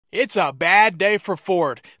It's a bad day for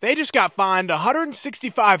Ford. They just got fined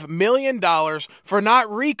 $165 million for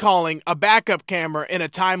not recalling a backup camera in a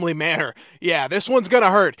timely manner. Yeah, this one's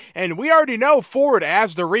gonna hurt. And we already know Ford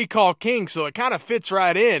as the recall king, so it kind of fits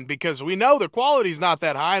right in because we know the quality's not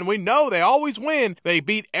that high and we know they always win. They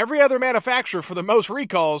beat every other manufacturer for the most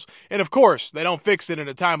recalls, and of course, they don't fix it in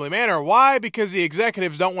a timely manner. Why? Because the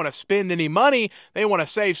executives don't want to spend any money. They want to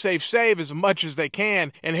save as much as they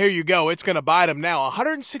can. And here you go. It's gonna bite them now.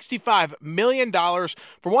 $165 million.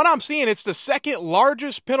 For what I'm seeing, it's the second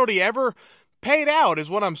largest penalty ever paid out is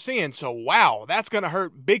what I'm seeing. So, wow, that's going to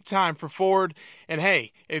hurt big time for Ford. And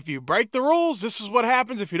hey, if you break the rules, this is what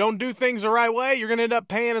happens. If you don't do things the right way, you're going to end up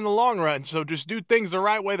paying in the long run. So just do things the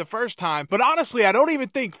right way the first time. But honestly, I don't even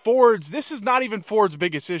think this is not even Ford's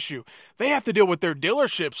biggest issue. They have to deal with their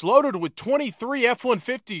dealerships loaded with 23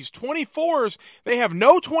 F-150s, 24s. They have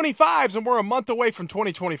no 25s, and we're a month away from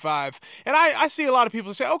 2025. And I see a lot of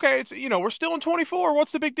people say, okay, we're still in 24.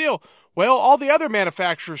 What's the big deal? Well, all the other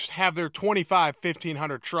manufacturers have their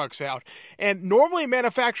 1500 trucks out. And normally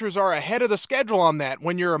manufacturers are ahead of the schedule on that.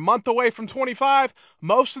 When you're a month away from 25,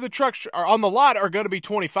 most of the trucks are on the lot are going to be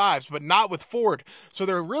 25s, but not with Ford. So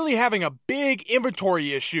they're really having a big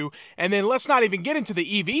inventory issue. And then let's not even get into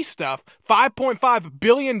the EV stuff. $5.5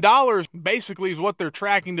 billion basically is what they're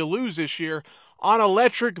tracking to lose this year on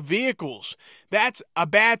electric vehicles. That's a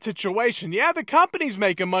bad situation. Yeah, the company's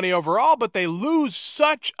making money overall, but they lose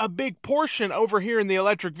such a big portion over here in the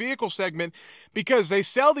electric vehicle segment because they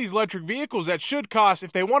sell these electric vehicles that should cost,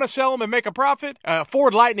 if they want to sell them and make a profit,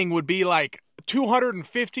 Ford Lightning would be like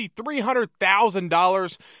 $250,000,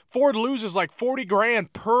 $300,000. Ford loses like 40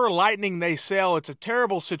 grand per Lightning they sell. It's a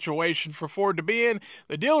terrible situation for Ford to be in.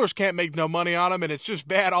 The dealers can't make no money on them, and it's just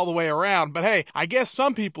bad all the way around. But hey, I guess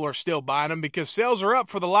some people are still buying them because sales are up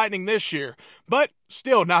for the Lightning this year. But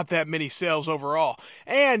still not that many sales overall.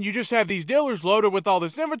 And you just have these dealers loaded with all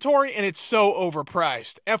this inventory, and it's so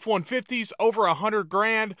overpriced. F-150s over 100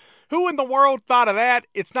 grand. Who in the world thought of that?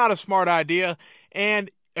 It's not a smart idea.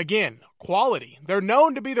 And again, quality. They're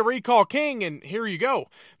known to be the recall king, and here you go.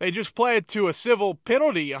 They just pled to a civil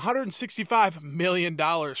penalty, $165 million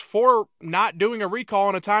for not doing a recall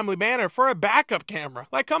in a timely manner for a backup camera.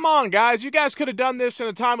 Like, come on, guys. You guys could have done this in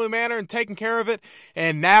a timely manner and taken care of it,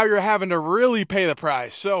 and now you're having to really pay the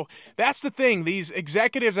price. So that's the thing. These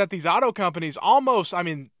executives at these auto companies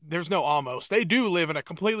there's no almost. They do live in a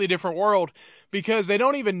completely different world because they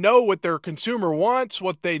don't even know what their consumer wants,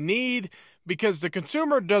 what they need, because the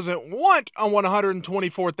consumer doesn't want a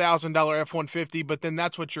 $124,000 F-150, but then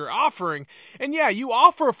that's what you're offering. And yeah, you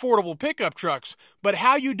offer affordable pickup trucks, but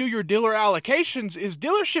how you do your dealer allocations is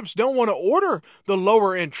dealerships don't want to order the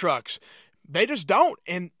lower end trucks. They just don't,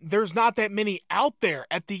 and there's not that many out there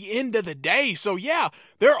at the end of the day. So yeah,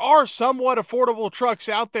 there are somewhat affordable trucks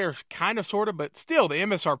out there, kind of, sort of, but still the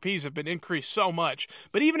MSRPs have been increased so much.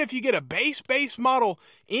 But even if you get a base model,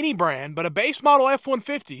 any brand, but a base model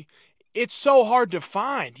F-150, it's so hard to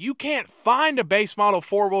find. You can't find a base model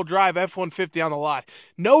four-wheel drive F-150 on the lot.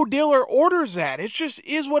 No dealer orders that. It just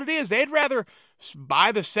is what it is. They'd rather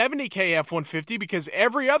buy the $70K F-150 because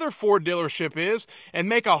every other Ford dealership is and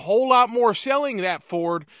make a whole lot more selling that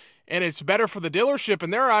Ford, and it's better for the dealership in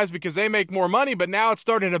their eyes because they make more money, but now it's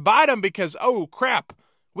starting to bite them because, oh, crap,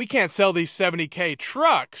 we can't sell these $70K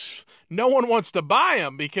trucks. No one wants to buy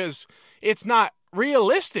them because it's not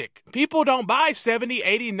realistic. People don't buy $70,000,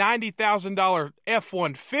 $80,000, $90,000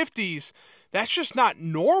 F-150s. That's just not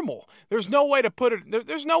normal. There's no way to put it.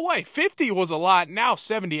 There's no way. 50 was a lot. Now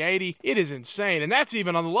 70, 80. It is insane. And that's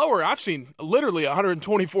even on the lower. I've seen literally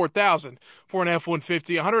 124,000 for an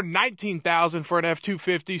F-150, 119,000 for an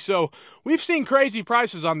F-250. So we've seen crazy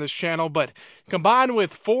prices on this channel, but combined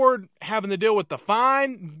with Ford having to deal with the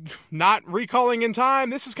fine, not recalling in time,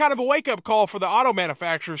 this is kind of a wake-up call for the auto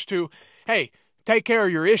manufacturers to, hey, take care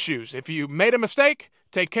of your issues. If you made a mistake,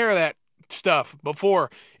 take care of that stuff before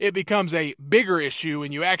it becomes a bigger issue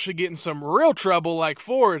and you actually get in some real trouble like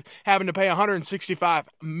Ford having to pay $165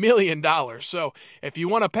 million. So if you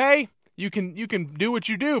want to pay, you can do what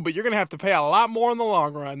you do, but you're going to have to pay a lot more in the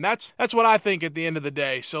long run. That's what I think at the end of the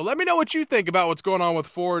day. So let me know what you think about what's going on with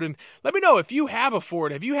Ford, and let me know if you have a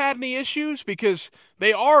Ford. Have you had any issues? Because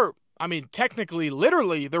they are, technically,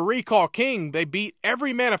 literally, the recall king. They beat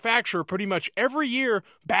every manufacturer pretty much every year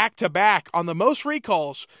back to back on the most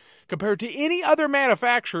recalls compared to any other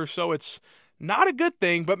manufacturer. So it's not a good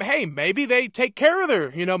thing, but hey, maybe they take care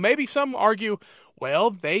of maybe some argue, well,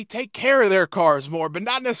 they take care of their cars more, but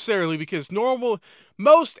not necessarily, because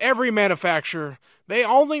most every manufacturer, they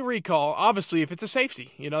only recall, obviously, if it's a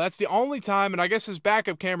safety. That's the only time, and I guess his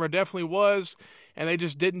backup camera definitely was. and they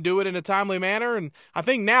just didn't do it in a timely manner. And I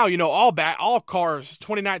think now, all cars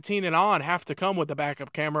 2019 and on have to come with a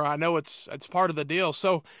backup camera. I know it's part of the deal.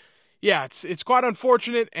 So yeah, it's quite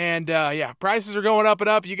unfortunate, and prices are going up and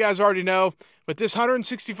up. You guys already know, but this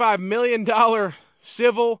 $165 million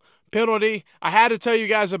civil penalty, I had to tell you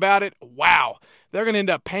guys about it. Wow, they're going to end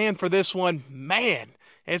up paying for this one. Man,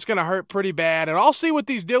 it's going to hurt pretty bad. And I'll see what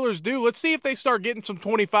these dealers do. Let's see if they start getting some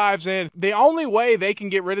 25s in. The only way they can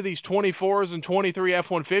get rid of these 24s and 23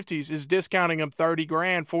 F-150s is discounting them 30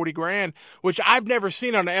 grand, 40 grand, which I've never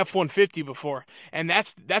seen on an F-150 before. And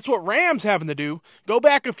that's what Ram's having to do. Go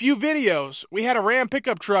back a few videos. We had a Ram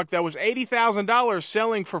pickup truck that was $80,000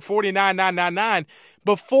 selling for $49,999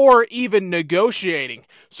 before even negotiating.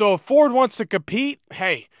 So if Ford wants to compete,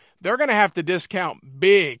 hey, they're going to have to discount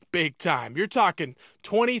big time. You're talking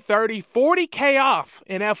 20, 30, 40K off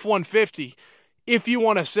in F-150 if you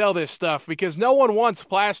want to sell this stuff, because no one wants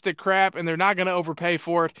plastic crap and they're not going to overpay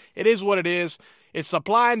for it. It is what it is. It's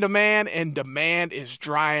supply and demand is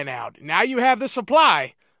drying out. Now you have the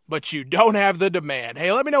supply, but you don't have the demand.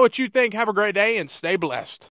 Hey, let me know what you think. Have a great day and stay blessed.